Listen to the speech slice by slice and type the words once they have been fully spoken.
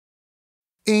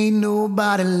Ain't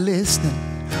nobody listening,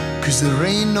 'cause there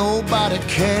ain't nobody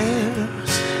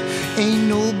cares. Ain't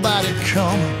nobody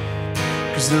coming,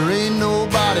 'cause there ain't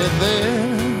nobody there.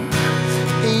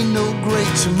 Ain't no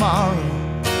great tomorrow,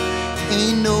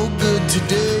 ain't no good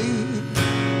today.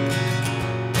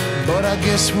 But I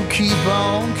guess we'll keep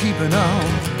on keeping on.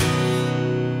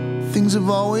 Things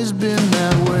have always been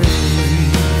that way.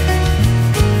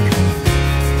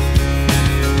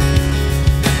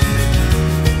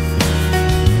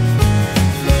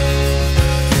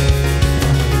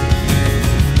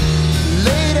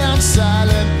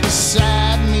 Silent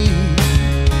beside me,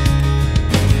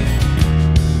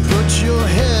 put your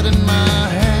head in my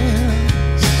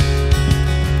hands.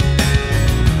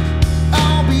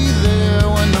 I'll be there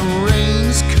when the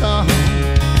rains come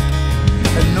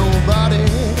and nobody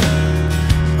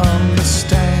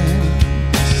understands.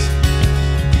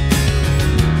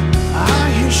 I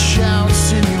hear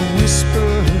shouts in your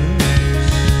whispers,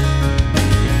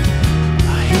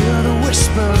 I hear the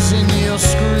whispers in your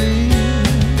screams.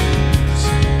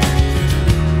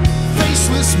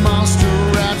 This monster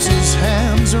wraps his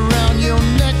hands around your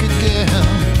neck again.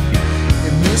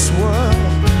 In this world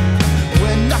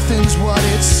where nothing's what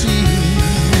it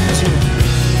seems,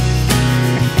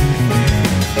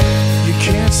 you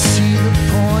can't see the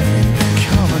point in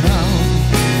coming out.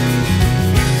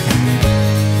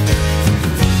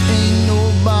 Ain't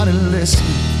nobody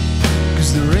listening,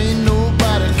 'cause there ain't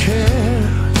nobody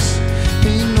cares.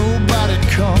 Ain't nobody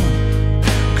coming,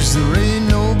 'cause there ain't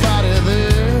nobody there.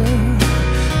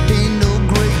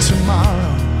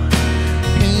 Tomorrow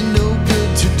ain't no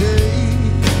good today,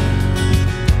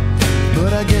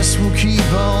 but I guess we'll keep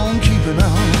on keeping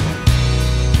on.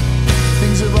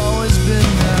 Things have always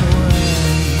been that way.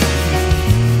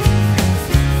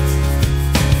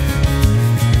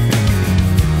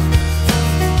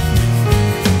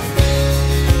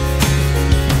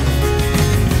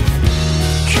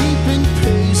 Keeping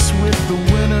pace with the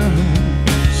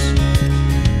winners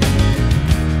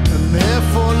and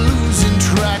therefore losing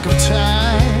track of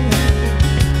time,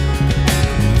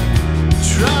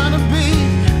 trying to be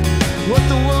what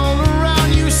the world around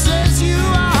you says you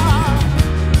are.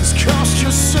 It's cost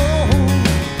your soul,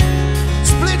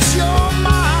 split your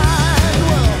mind.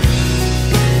 Well,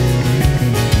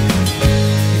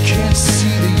 you can't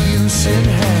see the use in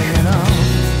hanging on.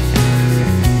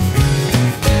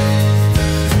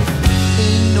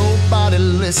 Ain't nobody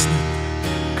listening,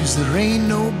 'cause there ain't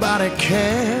nobody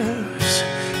cares.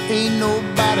 Ain't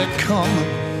nobody coming,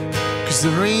 'cause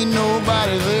there ain't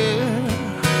nobody there.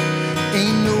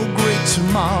 Ain't no great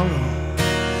tomorrow,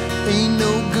 ain't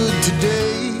no good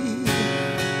today.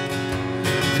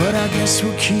 But I guess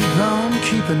we'll keep on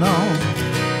keeping on.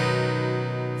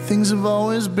 Things have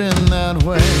always been that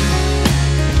way.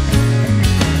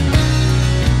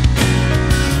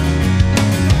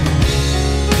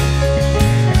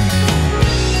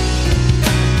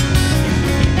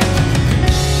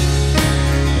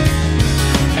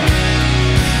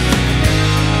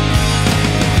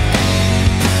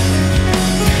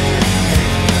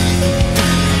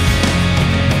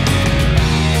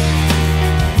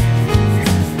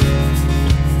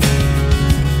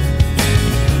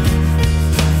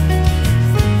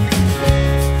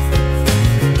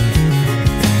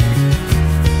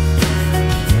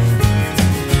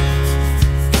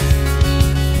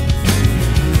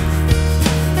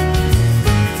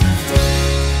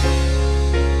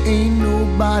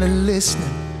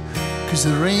 Listening, 'cause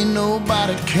there ain't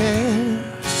nobody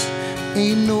cares.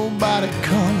 Ain't nobody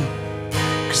coming,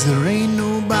 'cause there ain't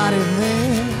nobody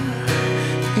there.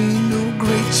 Ain't no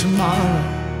great tomorrow,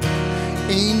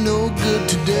 ain't no good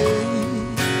today.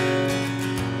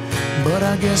 But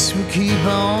I guess we keep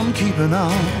on keeping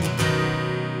on.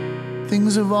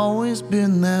 Things have always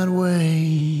been that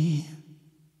way.